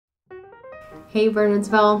Hey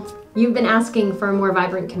Bernardsville, you've been asking for a more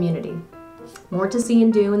vibrant community, more to see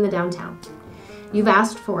and do in the downtown. You've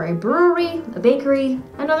asked for a brewery, a bakery,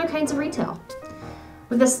 and other kinds of retail.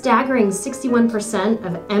 With a staggering 61%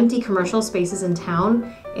 of empty commercial spaces in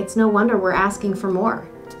town, it's no wonder we're asking for more.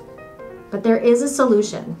 But there is a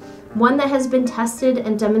solution, one that has been tested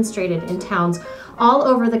and demonstrated in towns all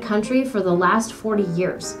over the country for the last 40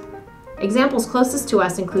 years. Examples closest to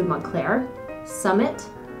us include Montclair, Summit,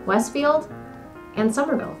 Westfield, and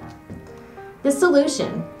Somerville. This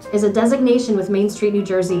solution is a designation with Main Street, New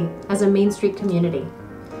Jersey as a Main Street community.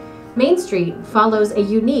 Main Street follows a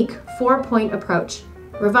unique 4-point approach,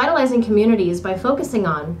 revitalizing communities by focusing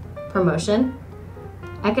on promotion,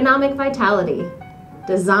 economic vitality,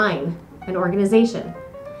 design, and organization.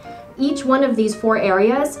 Each one of these 4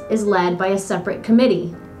 areas is led by a separate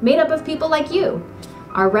committee made up of people like you,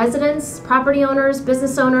 our residents, property owners,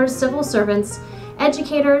 business owners, civil servants,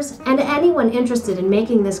 educators, and anyone interested in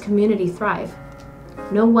making this community thrive.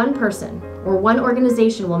 No one person or one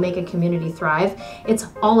organization will make a community thrive. It's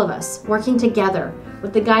all of us working together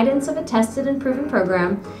with the guidance of a tested and proven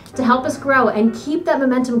program to help us grow and keep that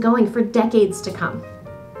momentum going for decades to come.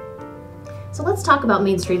 So let's talk about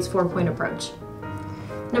Main Street's 4-point approach.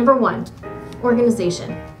 Number 1,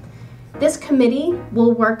 organization. This committee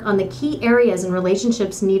will work on the key areas and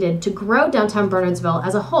relationships needed to grow downtown Bernardsville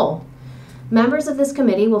as a whole. Members of this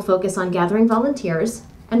committee will focus on gathering volunteers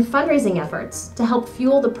and fundraising efforts to help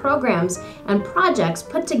fuel the programs and projects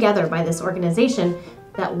put together by this organization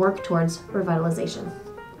that work towards revitalization.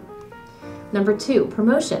 Number 2,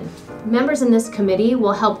 promotion. Members in this committee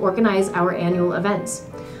will help organize our annual events.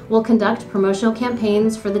 We'll conduct promotional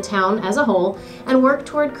campaigns for the town as a whole and work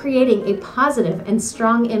toward creating a positive and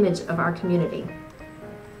strong image of our community.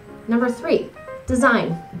 Number 3,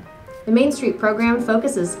 design. The Main Street program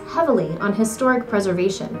focuses heavily on historic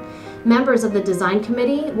preservation. Members of the design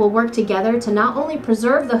committee will work together to not only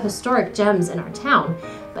preserve the historic gems in our town,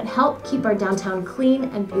 but help keep our downtown clean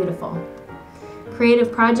and beautiful.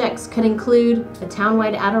 Creative projects could include a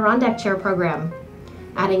townwide Adirondack chair program,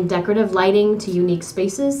 adding decorative lighting to unique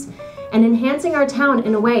spaces, and enhancing our town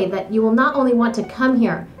in a way that you will not only want to come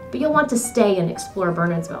here, but you'll want to stay and explore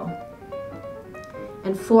Bernardsville.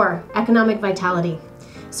 And 4, economic vitality.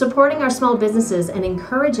 Supporting our small businesses and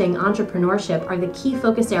encouraging entrepreneurship are the key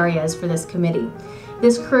focus areas for this committee.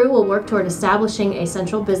 This crew will work toward establishing a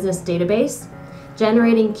central business database,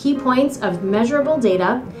 generating key points of measurable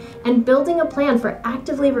data, and building a plan for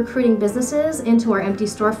actively recruiting businesses into our empty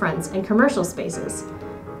storefronts and commercial spaces.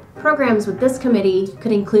 Programs with this committee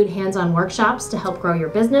could include hands-on workshops to help grow your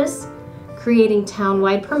business, creating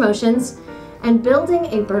town-wide promotions, and building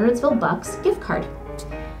a Bernardsville Bucks gift card,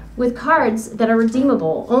 with cards that are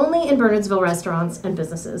redeemable only in Bernardsville restaurants and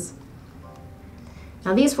businesses.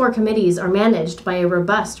 Now, these 4 committees are managed by a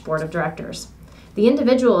robust board of directors. The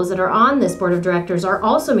individuals that are on this board of directors are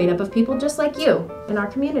also made up of people just like you in our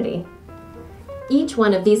community. Each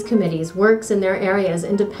one of these committees works in their areas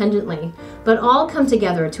independently, but all come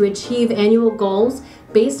together to achieve annual goals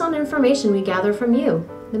based on information we gather from you,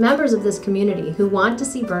 the members of this community who want to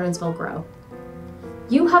see Bernardsville grow.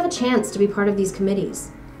 You have a chance to be part of these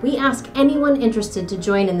committees. We ask anyone interested to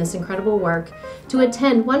join in this incredible work to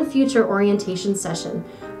attend one future orientation session.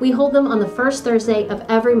 We hold them on the first Thursday of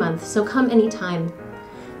every month, so come anytime.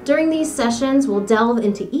 During these sessions, we'll delve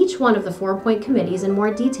into each one of the 4-point committees in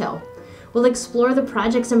more detail. We'll explore the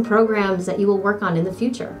projects and programs that you will work on in the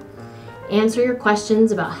future, answer your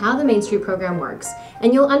questions about how the Main Street program works,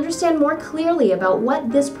 and you'll understand more clearly about what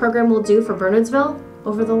this program will do for Bernardsville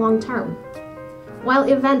over the long term.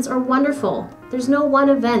 While events are wonderful, there's no one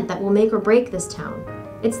event that will make or break this town.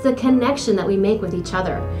 It's the connection that we make with each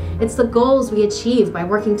other. It's the goals we achieve by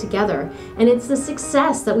working together, and it's the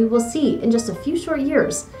success that we will see in just a few short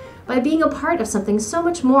years by being a part of something so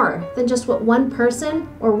much more than just what one person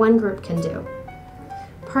or one group can do.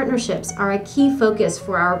 Partnerships are a key focus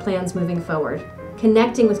for our plans moving forward,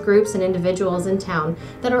 connecting with groups and individuals in town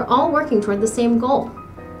that are all working toward the same goal.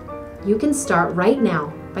 You can start right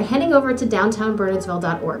now by heading over to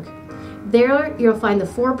downtownbernardsville.org. There you'll find the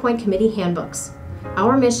 4-point committee handbooks,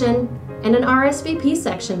 our mission, and an RSVP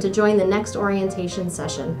section to join the next orientation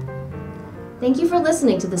session. Thank you for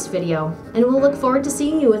listening to this video, and we'll look forward to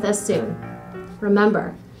seeing you with us soon.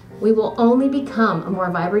 Remember, we will only become a more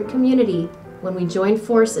vibrant community when we join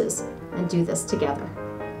forces and do this together.